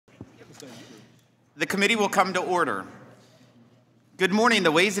The committee will come to order. Good morning.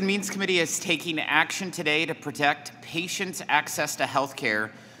 The Ways and Means Committee is taking action today to protect patients' access to health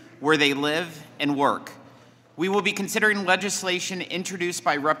care where they live and work. We will be considering legislation introduced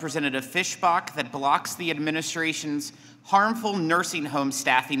by Representative Fischbach that blocks the administration's harmful nursing home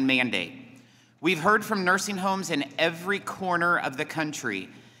staffing mandate. We've heard from nursing homes in every corner of the country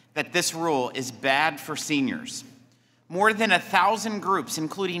that this rule is bad for seniors. More than 1,000 groups,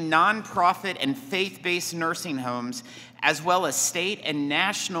 including nonprofit and faith-based nursing homes, as well as state and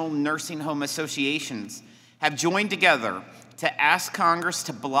national nursing home associations, have joined together to ask Congress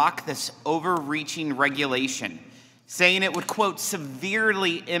to block this overreaching regulation, saying it would, quote,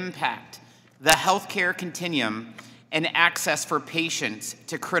 severely impact the healthcare continuum and access for patients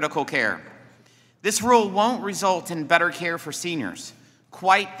to critical care. This rule won't result in better care for seniors,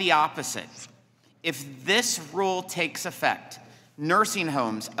 quite the opposite. If this rule takes effect, nursing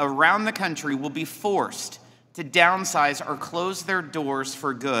homes around the country will be forced to downsize or close their doors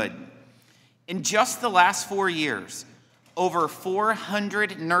for good. In just the last 4 years, over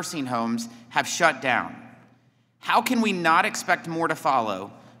 400 nursing homes have shut down. How can we not expect more to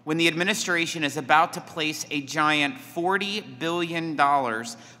follow when the administration is about to place a giant $40 billion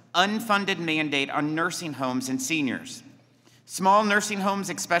unfunded mandate on nursing homes and seniors? Small nursing homes,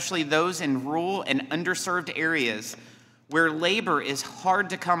 especially those in rural and underserved areas where labor is hard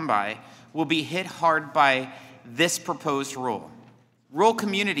to come by, will be hit hard by this proposed rule. Rural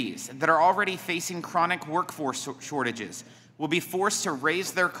communities that are already facing chronic workforce shortages will be forced to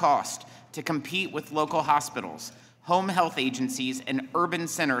raise their cost to compete with local hospitals, home health agencies, and urban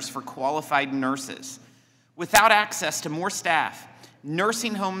centers for qualified nurses. Without access to more staff,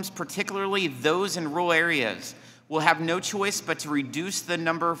 nursing homes, particularly those in rural areas, will have no choice but to reduce the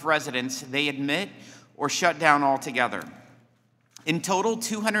number of residents they admit or shut down altogether. In total,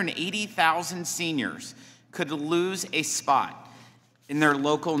 280,000 seniors could lose a spot in their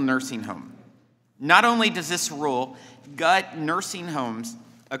local nursing home. Not only does this rule gut nursing homes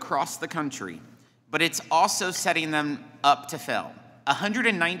across the country, but it's also setting them up to fail.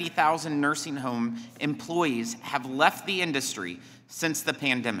 190,000 nursing home employees have left the industry since the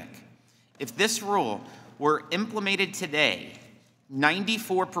pandemic. If this rule were implemented today,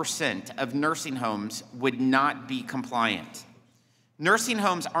 94% of nursing homes would not be compliant. Nursing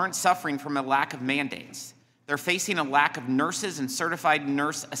homes aren't suffering from a lack of mandates. They're facing a lack of nurses and certified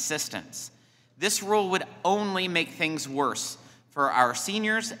nurse assistants. This rule would only make things worse for our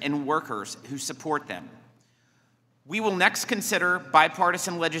seniors and workers who support them. We will next consider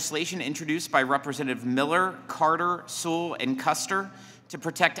bipartisan legislation introduced by Representative Miller, Carter, Sewell, and Custer to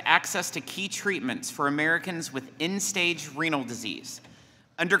protect access to key treatments for Americans with end-stage renal disease.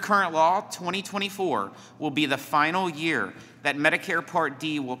 Under current law, 2024 will be the final year that Medicare Part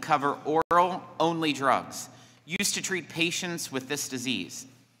D will cover oral-only drugs used to treat patients with this disease.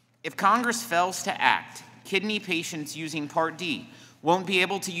 If Congress fails to act, kidney patients using Part D won't be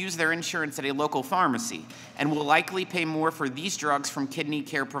able to use their insurance at a local pharmacy and will likely pay more for these drugs from kidney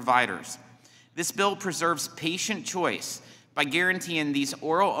care providers. This bill preserves patient choice by guaranteeing these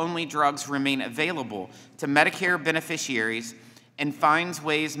oral-only drugs remain available to Medicare beneficiaries and finds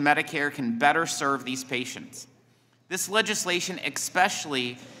ways Medicare can better serve these patients. This legislation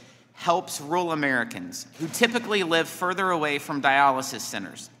especially helps rural Americans who typically live further away from dialysis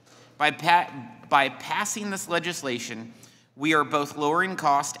centers. By passing this legislation, we are both lowering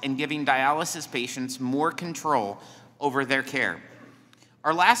cost and giving dialysis patients more control over their care.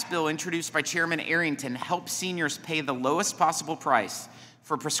 Our last bill, introduced by Chairman Arrington, helps seniors pay the lowest possible price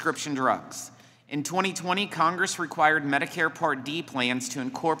for prescription drugs. In 2020, Congress required Medicare Part D plans to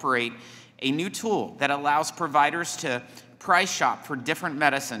incorporate a new tool that allows providers to price shop for different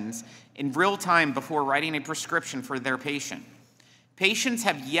medicines in real time before writing a prescription for their patient. Patients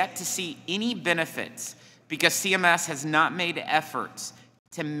have yet to see any benefits because CMS has not made efforts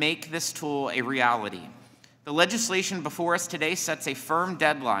to make this tool a reality. The legislation before us today sets a firm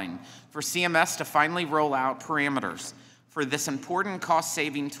deadline for CMS to finally roll out parameters for this important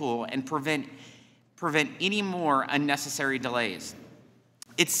cost-saving tool and prevent any more unnecessary delays.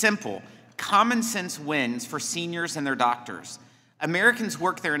 It's simple. Common sense wins for seniors and their doctors. Americans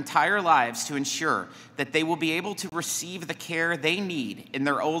work their entire lives to ensure that they will be able to receive the care they need in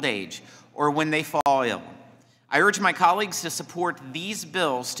their old age or when they fall ill. I urge my colleagues to support these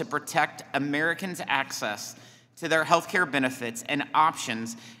bills to protect Americans' access to their health care benefits and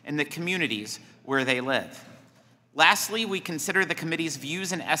options in the communities where they live. Lastly, we consider the committee's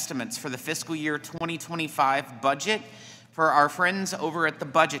views and estimates for the fiscal year 2025 budget for our friends over at the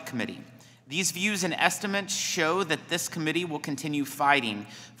Budget Committee. These views and estimates show that this committee will continue fighting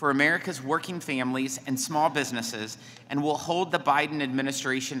for America's working families and small businesses and will hold the Biden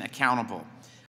administration accountable.